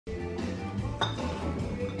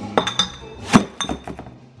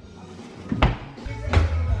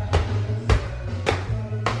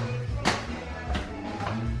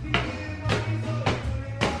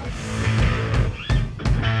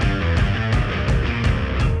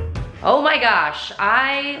Oh my gosh,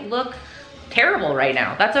 I look terrible right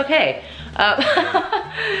now. That's okay.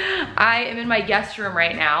 I am in my guest room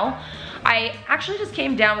right now. I actually just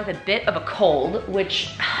came down with a bit of a cold, which,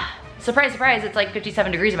 surprise, surprise, it's like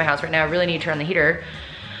 57 degrees in my house right now. I really need to turn on the heater.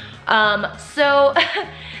 So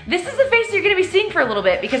this is the face you're gonna be seeing for a little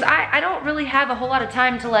bit because I don't really have a whole lot of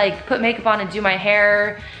time to like put makeup on and do my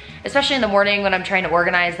hair, especially in the morning when I'm trying to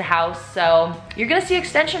organize the house. So you're gonna see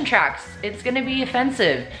extension tracks. It's gonna be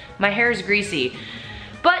offensive. My hair is greasy.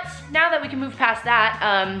 But now that we can move past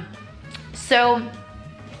that, so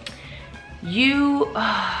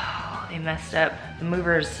they messed up. The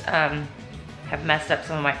movers have messed up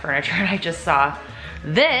some of my furniture and I just saw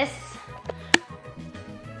this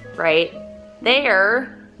right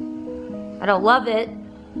there. I don't love it.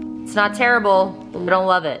 It's not terrible, but I don't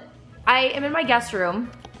love it. I am in my guest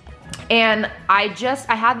room and I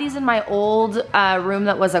had these in my old room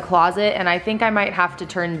that was a closet, and I think I might have to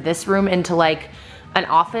turn this room into like an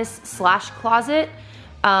office / closet,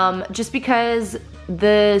 just because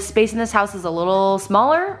the space in this house is a little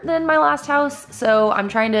smaller than my last house. So I'm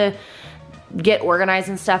trying to get organized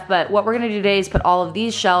and stuff, but what we're gonna do today is put all of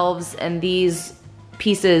these shelves and these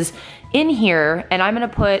pieces in here, and I'm gonna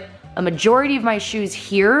put a majority of my shoes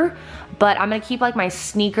here, but I'm gonna keep like my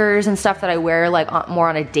sneakers and stuff that I wear like more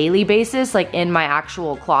on a daily basis, like in my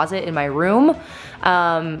actual closet in my room.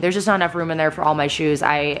 There's just not enough room in there for all my shoes.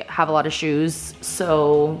 I have a lot of shoes,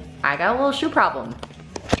 so I got a little shoe problem.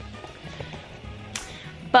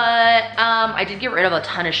 But I did get rid of a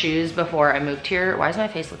ton of shoes before I moved here. Why does my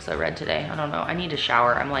face look so red today? I don't know. I need to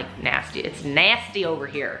shower. I'm like nasty. It's nasty over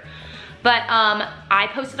here. But I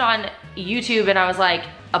posted on YouTube and I was like,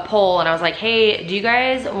 a poll, and I was like, hey, do you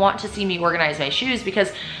guys want to see me organize my shoes?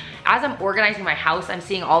 Because as I'm organizing my house, I'm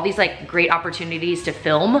seeing all these like great opportunities to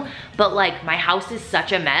film, but like my house is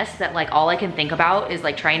such a mess that like all I can think about is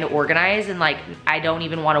like trying to organize, and like I don't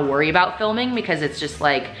even want to worry about filming because it's just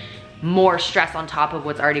like more stress on top of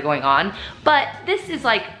what's already going on. But this is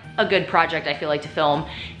like a good project, I feel like, to film.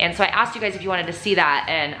 And so I asked you guys if you wanted to see that,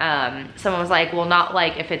 and someone was like, well, not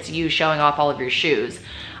like if it's you showing off all of your shoes.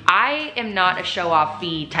 I am not a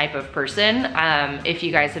show-off-y type of person. If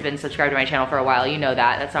you guys have been subscribed to my channel for a while, you know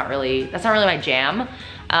that. That's not really my jam.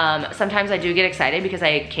 Sometimes I do get excited because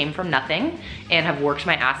I came from nothing and have worked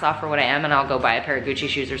my ass off for what I am, and I'll go buy a pair of Gucci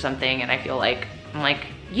shoes or something, and I feel like, I'm like,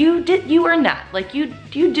 you earned that. Like, you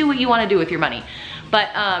do what you wanna do with your money. But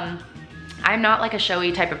I'm not like a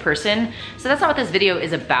showy type of person, so that's not what this video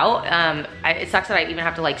is about. It sucks that I even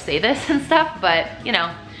have to like say this and stuff, but you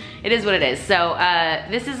know, it is what it is. So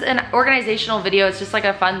this is an organizational video. It's just like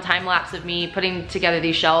a fun time lapse of me putting together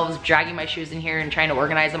these shelves, dragging my shoes in here and trying to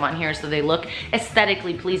organize them on here so they look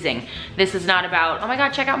aesthetically pleasing. This is not about, oh my God,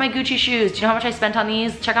 check out my Gucci shoes. Do you know how much I spent on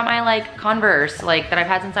these? Check out my like Converse, like that I've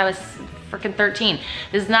had since I was freaking 13.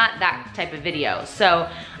 This is not that type of video. So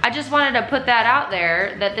I just wanted to put that out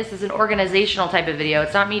there, that this is an organizational type of video.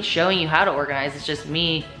 It's not me showing you how to organize. It's just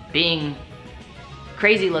me being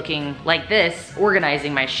crazy looking like this,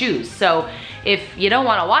 organizing my shoes. So if you don't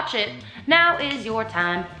want to watch it, now is your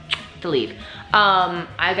time to leave.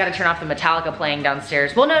 I gotta turn off the Metallica playing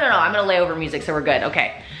downstairs. Well, no, I'm gonna lay over music, so we're good.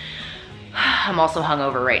 Okay. I'm also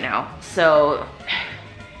hungover right now, so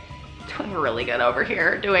doing really good over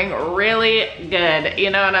here. Doing really good, you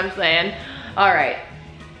know what I'm saying? All right,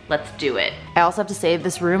 let's do it. I also have to say,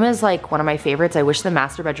 this room is like one of my favorites. I wish the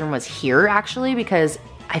master bedroom was here actually, because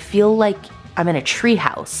I feel like I'm in a tree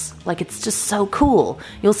house. Like, it's just so cool.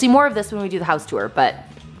 You'll see more of this when we do the house tour, but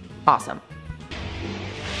awesome.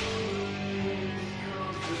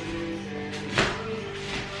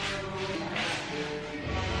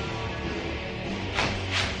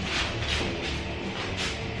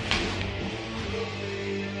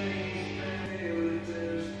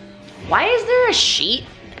 Why is there a sheet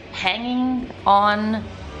hanging on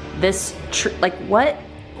this tree? Like, what?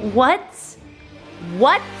 What?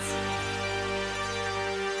 What?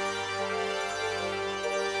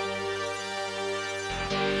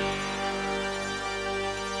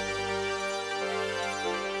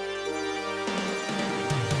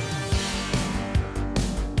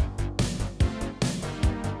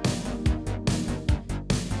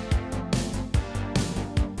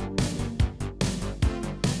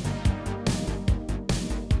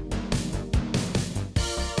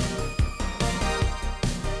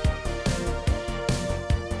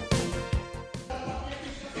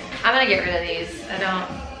 I'm gonna get rid of these. I don't.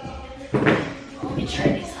 Let me try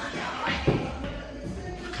these on.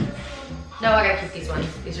 No, I gotta keep these ones.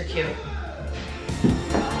 These are cute.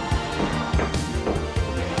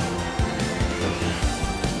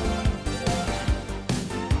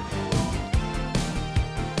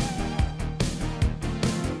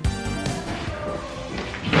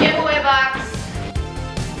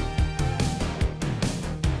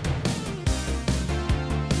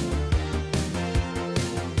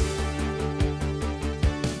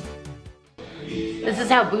 This is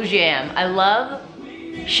how bougie I am. I love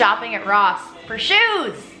shopping at Ross for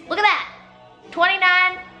shoes. Look at that.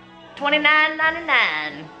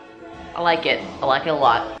 $29.99. I like it. I like it a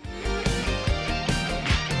lot.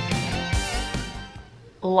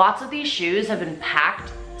 Lots of these shoes have been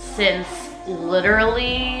packed since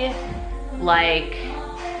literally like,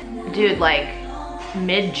 dude, like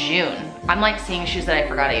mid-June. I'm like seeing shoes that I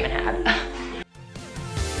forgot I even had.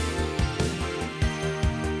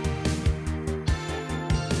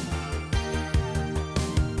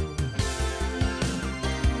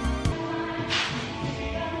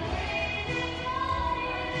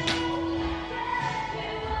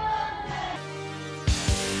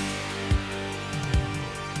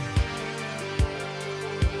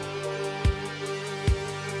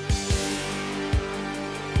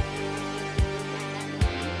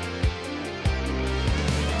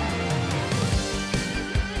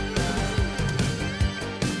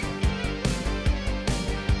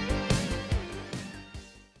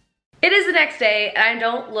 It is the next day and I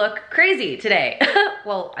don't look crazy today.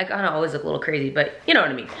 Well, I kind of always look a little crazy, but you know what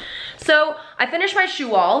I mean. So I finished my shoe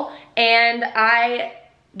wall and I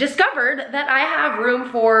discovered that I have room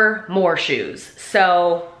for more shoes.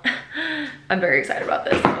 So I'm very excited about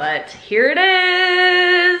this, but here it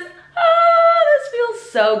is. Oh, this feels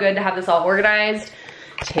so good to have this all organized.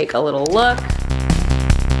 Take a little look.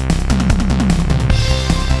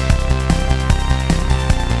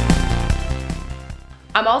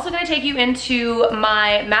 I'm also gonna take you into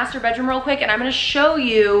my master bedroom real quick and I'm gonna show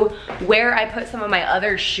you where I put some of my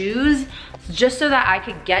other shoes just so that I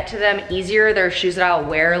could get to them easier. They're shoes that I'll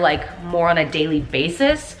wear like more on a daily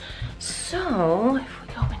basis. So if we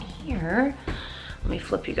go in here, let me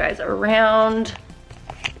flip you guys around.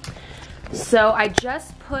 So I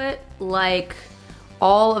just put like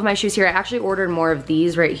all of my shoes here. I actually ordered more of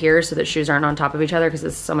these right here so that shoes aren't on top of each other because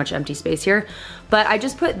there's so much empty space here. But I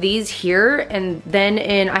just put these here and then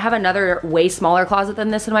I have another way smaller closet than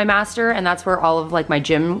this in my master and that's where all of like my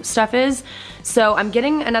gym stuff is. So I'm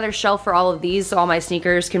getting another shelf for all of these so all my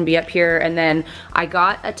sneakers can be up here, and then I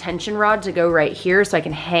got a tension rod to go right here so I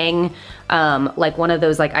can hang like one of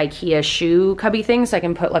those like IKEA shoe cubby things so I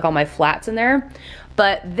can put like all my flats in there.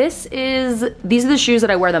 But these are the shoes that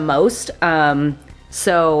I wear the most.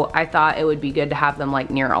 So I thought it would be good to have them like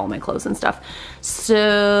near all my clothes and stuff.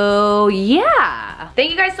 So yeah.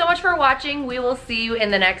 Thank you guys so much for watching. We will see you in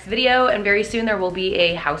the next video and very soon there will be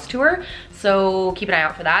a house tour. So keep an eye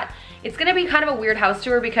out for that. It's gonna be kind of a weird house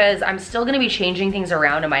tour because I'm still gonna be changing things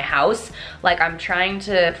around in my house. Like I'm trying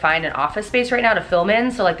to find an office space right now to film in.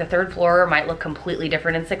 So like the third floor might look completely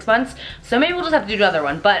different in 6 months. So maybe we'll just have to do another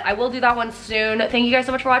one, but I will do that one soon. Thank you guys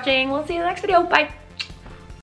so much for watching. We'll see you in the next video. Bye.